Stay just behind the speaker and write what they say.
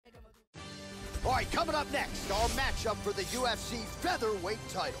All right, coming up next, our matchup for the UFC featherweight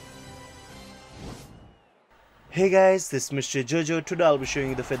title. Hey guys, this is Mr. Jojo. Today I'll be showing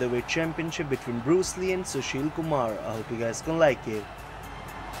you the featherweight championship between Bruce Lee and Sushil Kumar. I hope you guys can like it.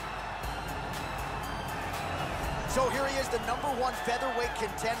 So here he is, the #1 featherweight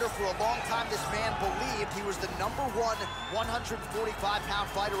contender. For a long time, this man believed he was the #1 145-pound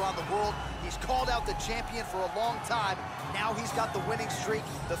fighter on the world. He's called out the champion for a long time. Now he's got the winning streak,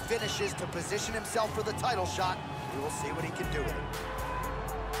 the finishes to position himself for the title shot. We will see what he can do with it.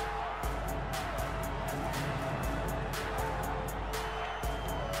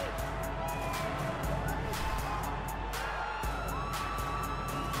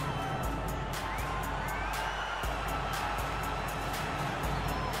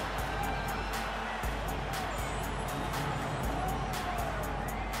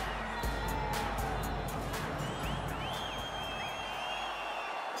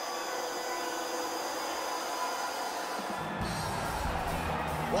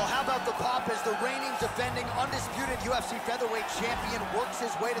 Well, how about the pop as the reigning, defending, undisputed UFC featherweight champion works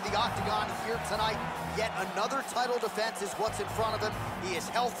his way to the octagon here tonight. Yet another title defense is what's in front of him. He is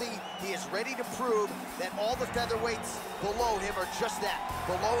healthy. He is ready to prove that all the featherweights below him are just that,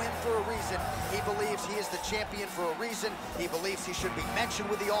 below him for a reason. He believes he is the champion for a reason. He believes he should be mentioned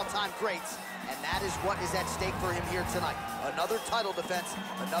with the all-time greats. And that is what is at stake for him here tonight. Another title defense,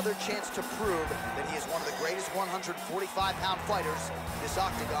 another chance to prove that he is one of the greatest 145-pound fighters this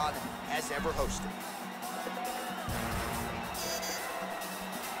octagon has ever hosted.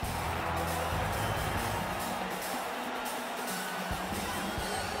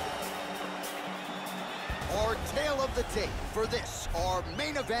 Our tale of the tape for this, our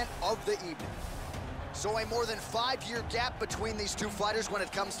main event of the evening. So a more than 5-year gap between these two fighters when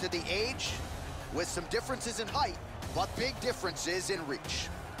it comes to the age, with some differences in height, but big differences in reach.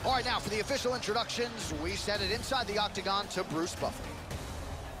 All right, now for the official introductions, we send it inside the octagon to Bruce Buffer.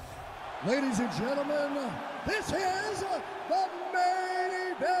 Ladies and gentlemen, this is the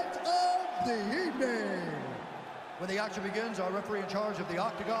main event of the evening. When the action begins, our referee in charge of the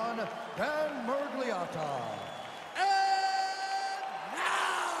octagon, Dan Mergliata. And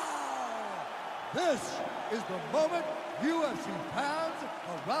now, this is the moment UFC fans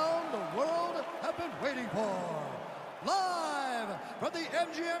around the world have been waiting for. Live from the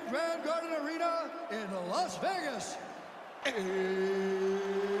MGM Grand Garden Arena in Las Vegas, it's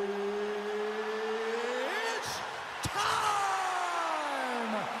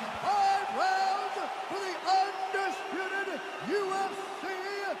time! 5 rounds for the undisputed UFC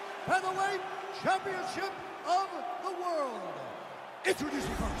Featherweight Championship of the world.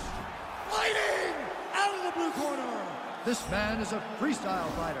 Introducing first, fighting out of the blue corner. This man is a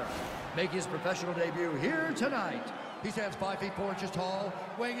freestyle fighter, making his professional debut here tonight. He stands 5 feet 4 inches tall,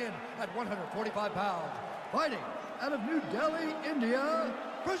 weighing in at 145 pounds. Fighting out of New Delhi, India,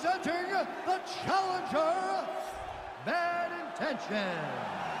 presenting the challenger, Bad Intentions.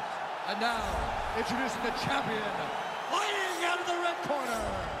 And now, introducing the champion, fighting out of the red corner.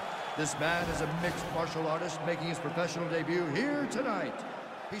 This man is a mixed martial artist, making his professional debut here tonight.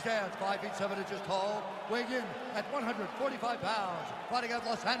 He stands 5 feet 7 inches tall, weighing in at 145 pounds, fighting out of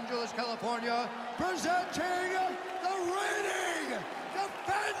Los Angeles, California, presenting the reigning,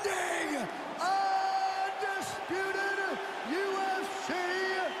 defending, undisputed UFC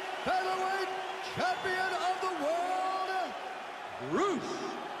featherweight champion of the world, Bruce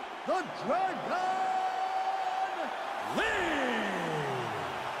the Dragon Lee.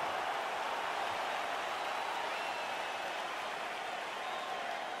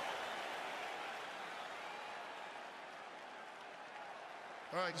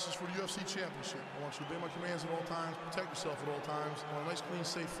 All right, this is for the UFC Championship. I want you to obey my commands at all times, protect yourself at all times. I want a nice, clean,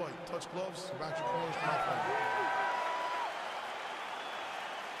 safe fight. Touch gloves, back your corners, mouth on.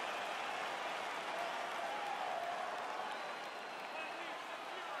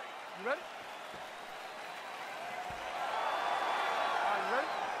 You ready? Are you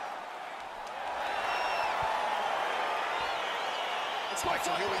ready? All right,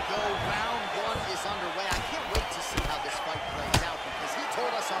 so here we go. Round 1 is underway. I can't wait to see how this fight plays out because he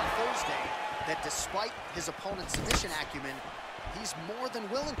told us on Thursday that despite his opponent's submission acumen, he's more than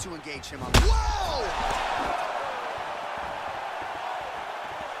willing to engage him on the... Whoa!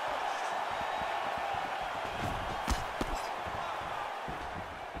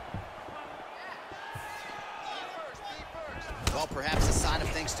 Well, perhaps a sign of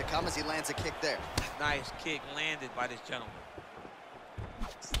things to come as he lands a kick there. Nice kick landed by this gentleman.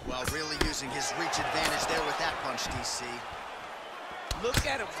 Well, really using his reach advantage there with that punch, DC. Look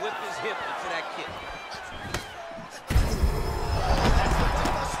at him whip his hip into that kick. That's the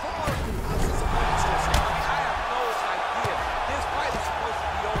thus far.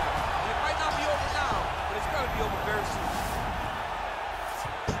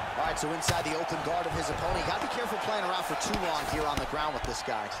 around with this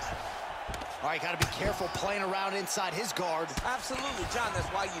guy. All right, got to be careful playing around inside his guard. Absolutely, John. That's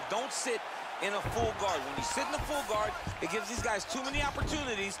why you don't sit in a full guard. When you sit in a full guard, it gives these guys too many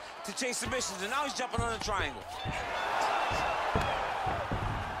opportunities to chase submissions, and now he's jumping on a triangle.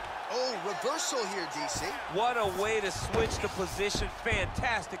 Oh, reversal here, DC. What a way to switch the position.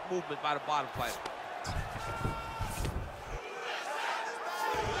 Fantastic movement by the bottom fighter.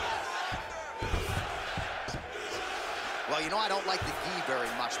 Well, you know, I don't like the gi very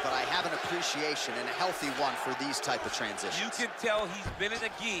much, but I have an appreciation and a healthy one for these type of transitions. You can tell he's been in a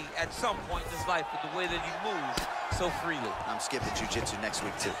gi at some point in his life with the way that he moves so freely. I'm skipping jiu-jitsu next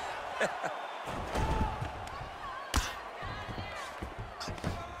week, too.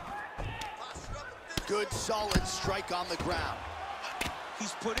 Good, solid strike on the ground.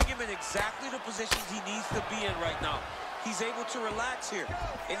 He's putting him in exactly the positions he needs to be in right now. He's able to relax here.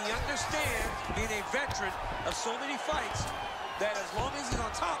 And he understands, being a veteran of so many fights, that as long as he's on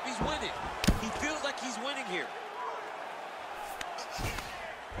top, he's winning. He feels like he's winning here.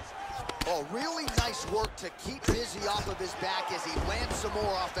 Oh, really nice work to keep Busy off of his back as he lands some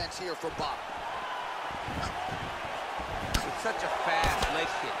more offense here from Bob. It's such a fast leg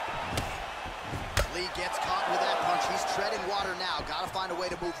kick. Lee gets caught with that punch. He's treading water now. Got to find a way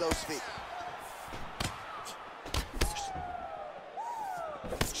to move those feet.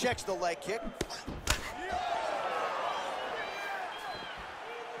 Checks the leg kick.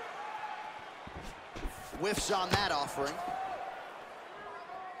 Whiffs on that offering.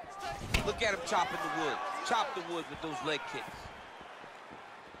 Look at him chopping the wood. Chop the wood with those leg kicks.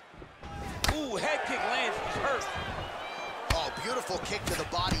 Ooh, head kick lands. He's hurt. Oh, beautiful kick to the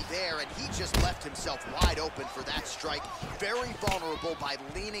body there, and he just left himself wide open for that strike. Very vulnerable by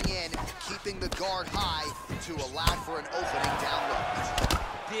leaning in, keeping the guard high to allow for an opening down low.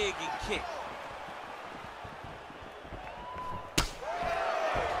 Dig and kick.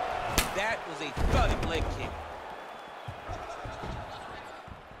 That was a thudding leg kick.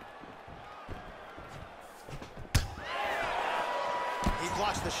 He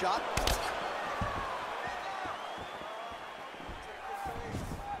blocks the shot.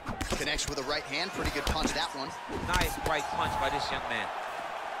 Connects with a right hand. Pretty good punch, that one. Nice right punch by this young man.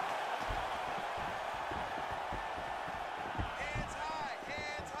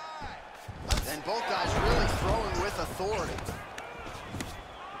 And both guys really throwing with authority.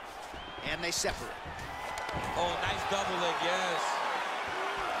 And they separate. Oh, nice double leg, yes.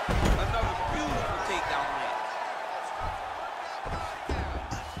 Another beautiful takedown leg.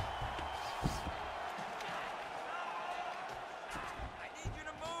 I need you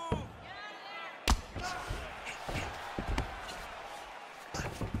to move.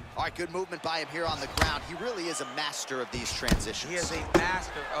 All right, good movement by him here on the ground. He really is a master of these transitions. He is a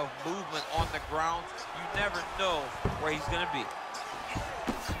master of movement on the ground. You never know where he's going to be.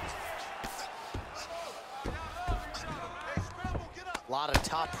 A lot of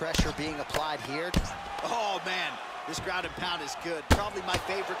top pressure being applied here. Oh, man, this ground and pound is good. Probably my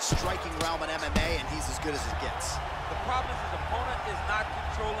favorite striking realm in MMA, and he's as good as it gets. The problem is his opponent is not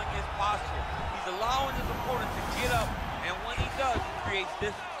controlling his posture. He's allowing his opponent to get up, and when he does, he creates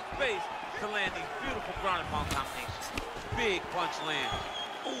this space to land these beautiful ground and pound combinations. Big punch land.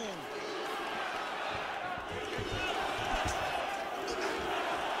 Ooh.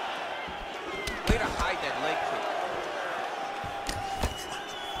 Way to hide that leg kick.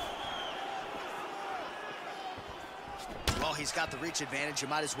 Well, he's got the reach advantage. You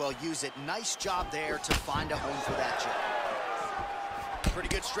might as well use it. Nice job there to find a home for that jab. Pretty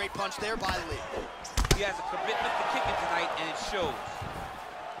good straight punch there by Lee. He has a commitment to kicking tonight, and it shows.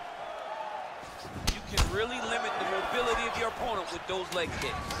 You can really limit the mobility of your opponent with those leg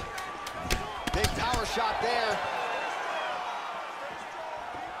kicks. Big power shot there.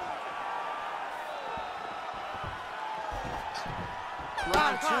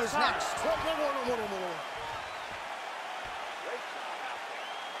 Round two is next.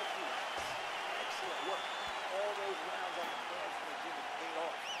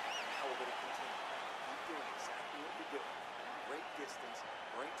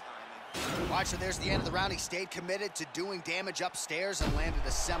 All right, so there's the end of the round. He stayed committed to doing damage upstairs and landed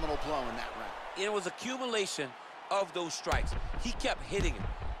a seminal blow in that round. It was accumulation of those strikes. He kept hitting it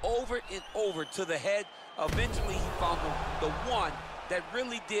over and over to the head. Eventually, he found the one that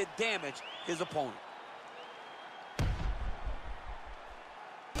really did damage his opponent.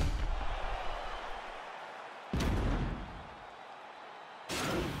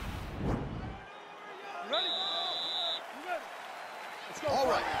 All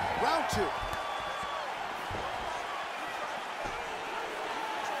right, round two.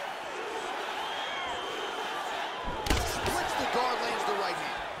 Splits the guard, lands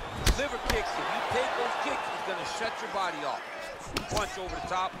liver kicks, if you take those kicks, it's going to shut your body off. Punch over the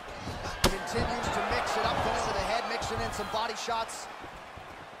top. Continues to mix it up, going to the head, mixing in some body shots.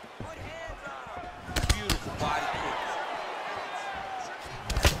 Beautiful body kick.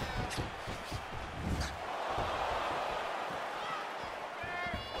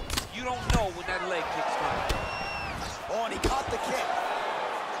 You don't know when that leg kick's coming. Oh, and he caught the kick.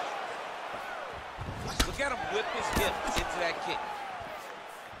 Look at him whip his hip into that kick.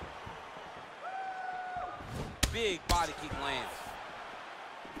 Big body kick lands.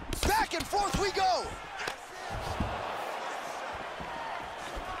 Back and forth we go.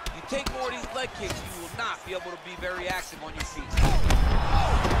 You take more of these leg kicks, you will not be able to be very active on your feet. Look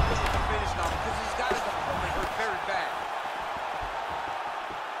at the finish now, because he's got his opponent hurt very bad.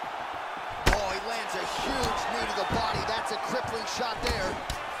 Oh, he lands a huge knee to the body. That's a crippling shot there.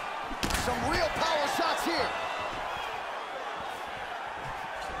 Some real power shots here.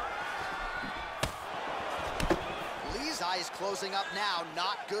 Lee's eyes closing up now.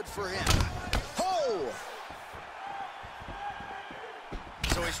 Not good for him. Oh!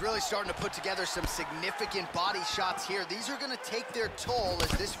 So he's really starting to put together some significant body shots here. These are going to take their toll as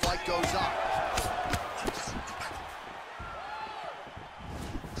this fight goes on.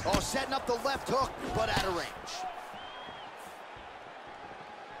 Oh, setting up the left hook, but out of range.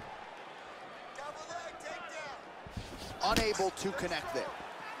 Unable to connect there.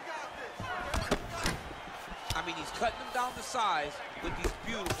 I mean, he's cutting them down to size with these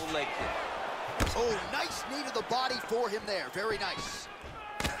beautiful leg kicks. Oh, nice knee to the body for him there. Very nice.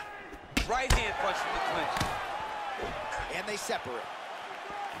 Right hand punch from the clinch. And they separate.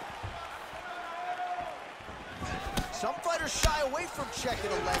 Some fighters shy away from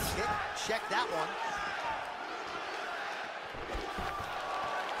checking a leg kick. Check that one.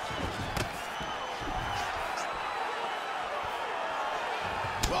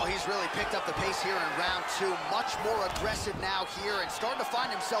 Well, he's really picked up the pace here in round two. Much more aggressive now here and starting to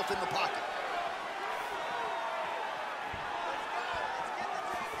find himself in the pocket.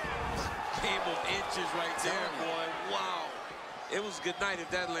 Game of inches right there, boy. Wow. It was good night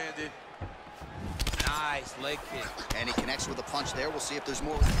if that landed. Nice leg kick. And he connects with a punch there. We'll see if there's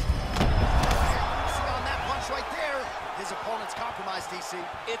more. Focusing on that punch right there. His opponent's compromised, DC.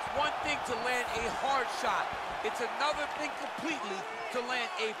 It's one thing to land a hard shot. It's another thing completely to land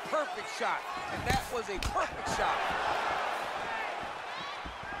a perfect shot. And that was a perfect shot.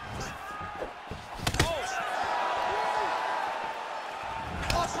 Oh!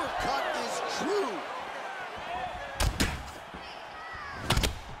 Uppercut is true.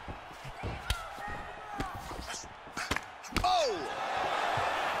 Oh!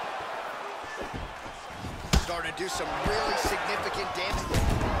 Starting to do some really significant damage.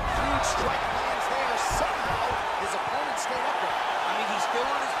 Huge strike lands there. Somehow, his opponent stayed upright. I mean, he's still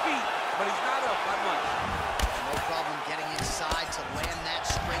on his feet, but he's not up by much. No problem getting inside to land that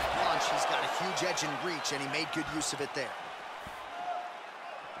straight punch. He's got a huge edge and reach, and he made good use of it there.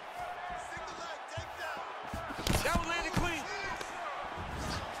 That one landed clean.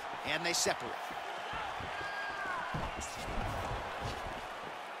 And they separate.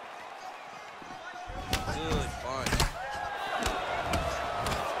 Good punch.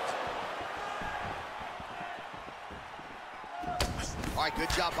 All right, good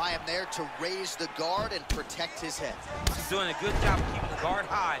job by him there to raise the guard and protect his head. He's doing a good job of keeping the guard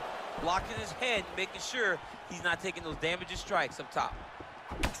high, blocking his head, making sure he's not taking those damaging strikes up top.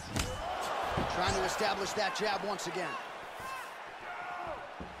 Trying to establish that jab once again.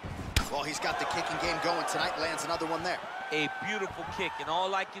 Well, he's got the kicking game going tonight. Lands another one there. A beautiful kick, and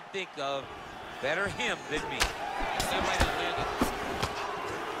all I can think of, better him than me. That might have landed.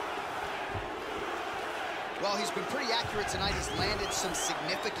 Well, he's been pretty accurate tonight. He's landed some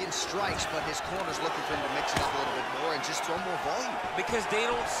significant strikes, but his corner's looking for him to mix it up a little bit more and just throw more volume. Because they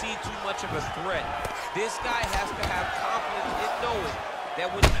don't see too much of a threat. This guy has to have confidence in knowing that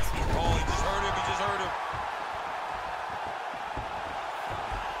when he just hurt him, he just hurt him.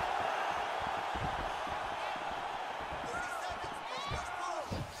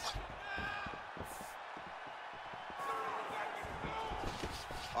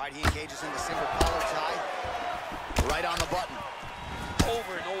 All right, he engages in the single collar tie. Right on the button.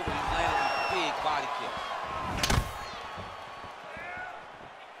 Over and over, he's landing these big body kicks.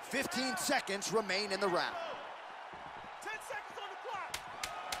 15 seconds remain in the round. 10 seconds on the clock.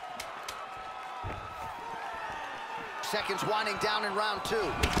 Seconds winding down in round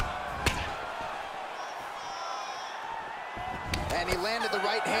two. And he landed the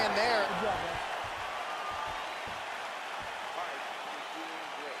right hand there.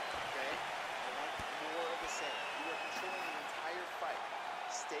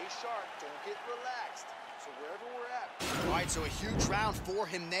 stay sharp. Don't get relaxed. So wherever we're at. All right, so a huge round for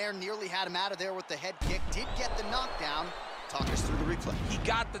him there. Nearly had him out of there with the head kick. Did get the knockdown. Talk us through the replay. He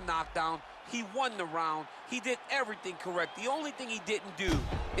got the knockdown. He won the round. He did everything correct. The only thing he didn't do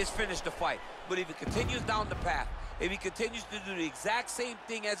is finish the fight. But if he continues down the path, if he continues to do the exact same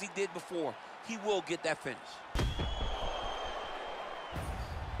thing as he did before, he will get that finish.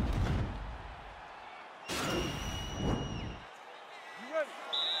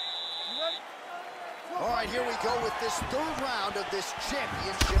 All right, here we go with this third round of this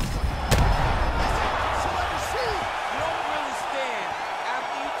championship fight. So let me see. You don't really stand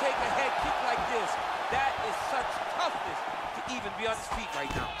after you take a head kick like this. That is such toughness to even be on his feet right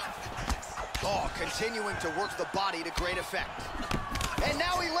now. Oh, continuing to work the body to great effect. And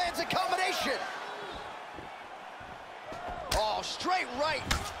now he lands a combination. Oh, straight right.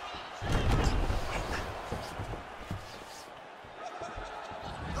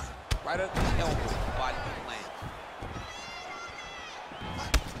 Right at the elbow, the body can land.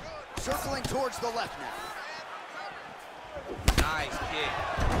 Circling towards the left now. Nice kick.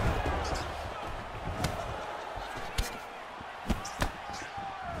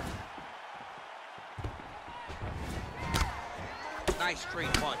 Nice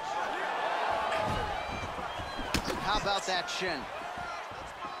straight punch. How about that shin?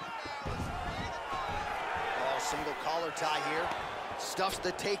 Oh, single collar tie here. Stuffs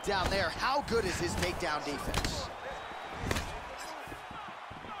the takedown there. How good is his takedown defense?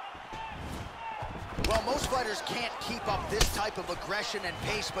 Well, most fighters can't keep up this type of aggression and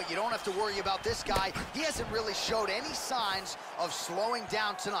pace, but you don't have to worry about this guy. He hasn't really showed any signs of slowing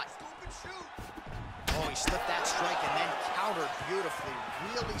down tonight. Oh, he slipped that strike and then countered beautifully.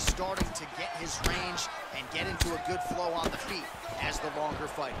 Really starting to get his range and get into a good flow on the feet as the longer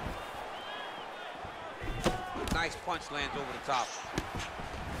fighter. Nice punch lands over the top.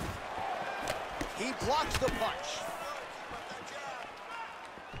 He blocks the punch.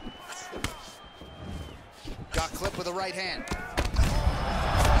 Got clipped with the right hand.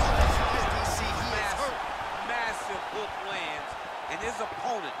 Massive hook lands, and his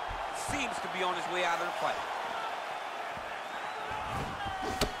opponent seems to be on his way out of the fight.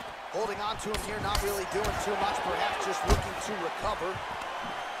 Holding on to him here, not really doing too much, perhaps just looking to recover.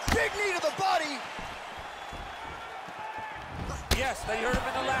 Big knee to the body. Yes, they heard him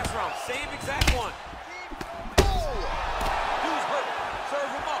in the last round. Same exact one. Oh! Dude's hurt. Serve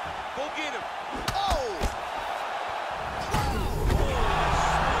him up. Go get him. Oh!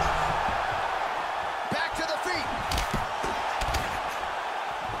 Back to the feet.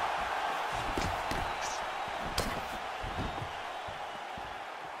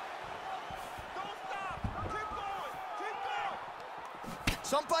 Don't stop. Keep going. Keep going.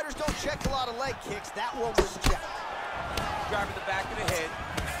 Some fighters don't check a lot of leg kicks. That one was checked. Grabbing the back of the head,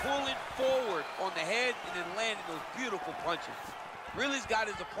 pulling forward on the head, and then landing those beautiful punches. Really's got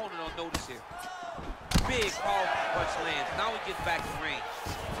his opponent on notice here. Big, powerful punch lands. Now he gets back in range.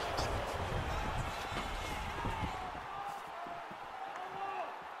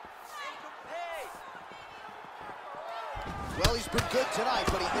 Well, he's been good tonight,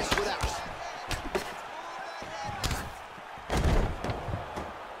 but he missed without.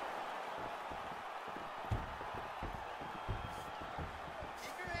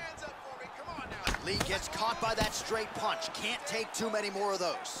 Lee gets caught by that straight punch. Can't take too many more of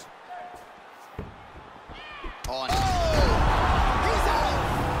those. Oh, no. He's out!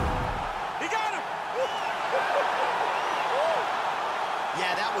 He got him!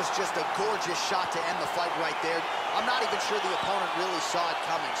 Yeah, that was just a gorgeous shot to end the fight right there. I'm not even sure the opponent really saw it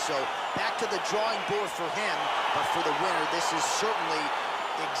coming. So back to the drawing board for him. But for the winner, this is certainly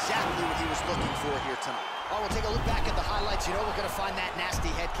exactly what he was looking for here tonight. Oh, we'll take a look back at the highlights. You know we're going to find that nasty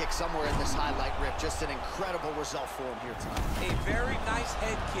head kick somewhere in this highlight rip. Just an incredible result for him here tonight. A very nice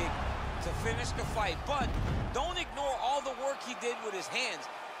head kick to finish the fight. But don't ignore all the work he did with his hands.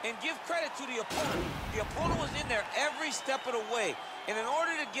 And give credit to the opponent. The opponent was in there every step of the way. And in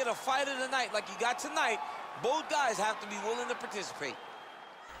order to get a fight of the night like you got tonight, both guys have to be willing to participate.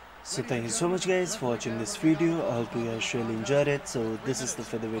 So thank you so much guys for watching this video. I hope you guys really enjoyed it. So this is the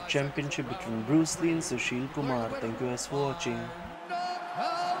featherweight championship between Bruce Lee and Sushil Kumar. Thank you guys for watching.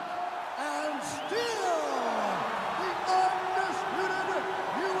 Knockout and still the undisputed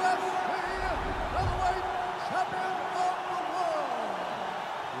UFC featherweight champion of the world,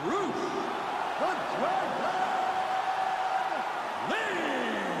 Bruce the Dragon Lee.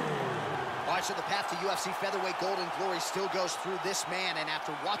 right, so the path to UFC featherweight golden glory still goes through this man, and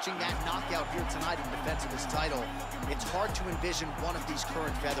after watching that knockout here tonight in defense of his title, it's hard to envision one of these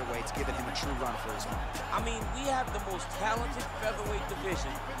current featherweights giving him a true run for his money. I mean, we have the most talented featherweight division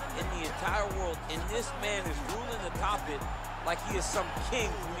in the entire world, and this man is ruling atop it like he is some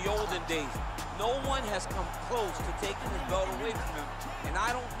king from the olden days. No one has come close to taking his belt away from him, and I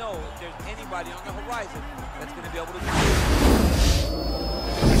don't know if there's anybody on the horizon that's going to be able to do it.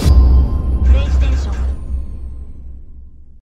 PlayStation